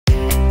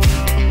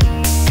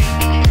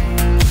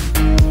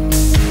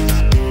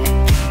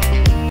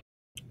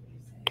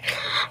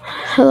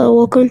Hello,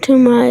 welcome to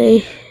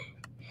my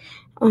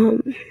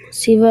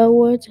SEVA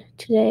awards.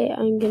 Today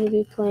I'm going to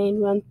be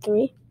playing round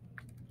 3.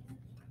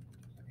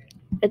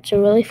 It's a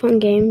really fun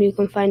game. You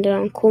can find it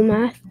on Cool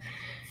Math.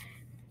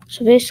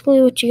 So basically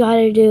what you got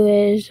to do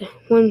is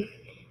once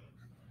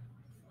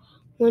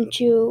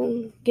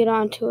you get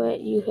onto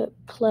it, you hit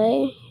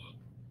play.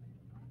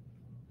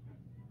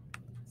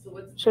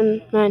 So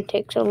mine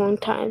takes a long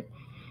time.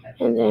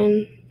 And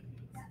then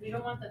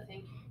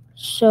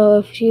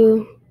so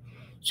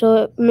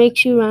it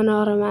makes you run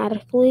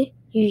automatically.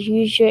 You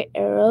use your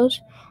arrows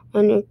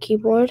on your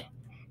keyboard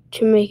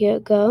to make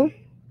it go.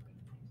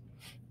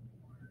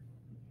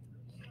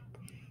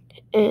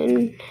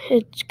 And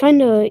it's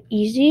kind of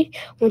easy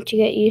once you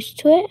get used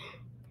to it,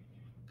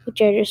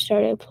 which I just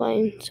started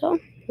playing, so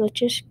let's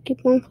just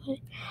keep on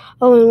playing.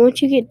 Oh, and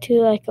once you get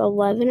to like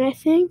 11, I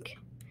think,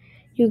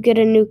 you get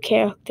a new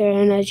character,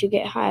 and as you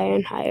get higher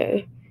and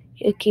higher,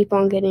 you keep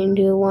on getting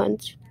new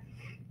ones.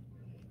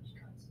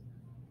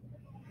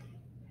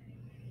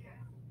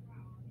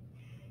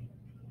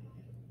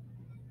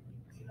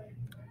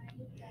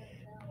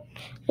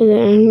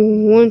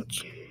 And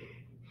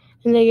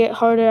they get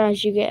harder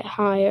as you get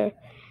higher.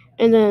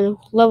 And then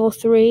level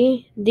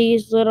 3,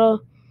 these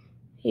little,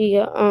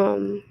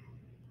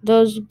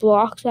 those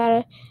blocks out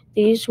of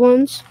these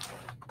ones,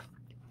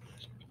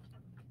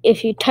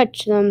 if you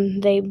touch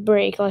them, they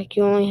break. Like,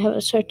 you only have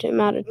a certain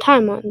amount of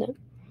time on them.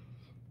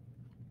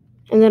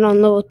 And then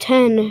on level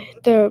 10,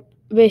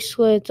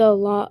 it's a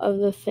lot of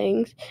the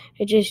things.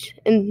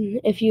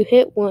 And if you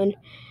hit one,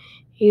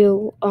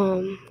 you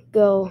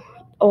go,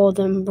 all of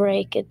them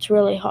break. It's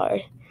really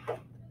hard.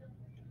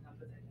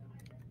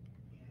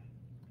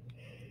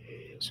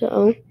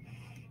 So,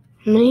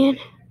 man.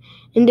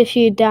 And if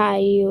you die,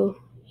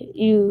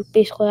 you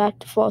basically have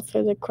to fall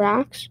through the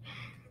cracks,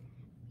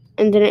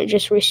 and then it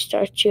just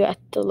restarts you at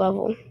the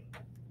level.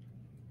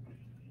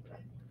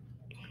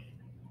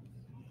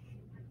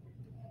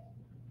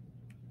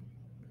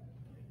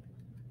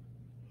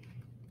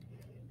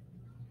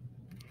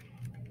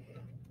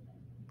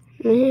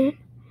 Man.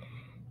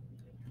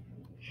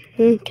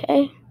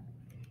 Okay.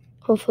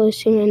 Hopefully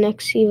see my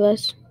next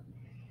SEVAs.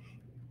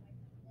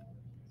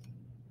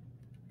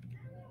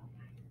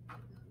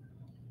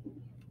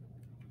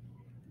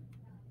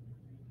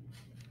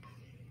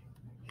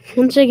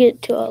 Once I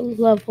get to a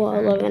level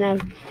 11,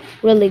 I'm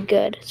really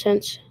good,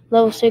 since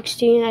level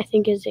 16, I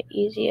think, is the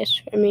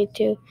easiest for me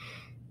too.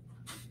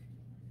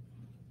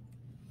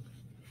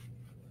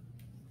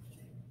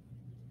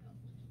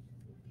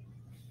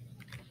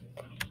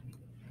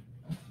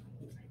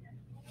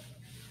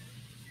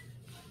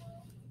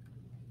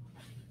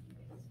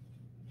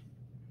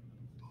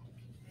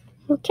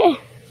 Okay,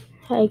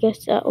 I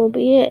guess that will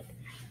be it.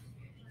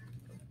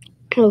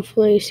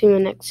 Hopefully you see my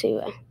next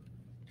SEVA.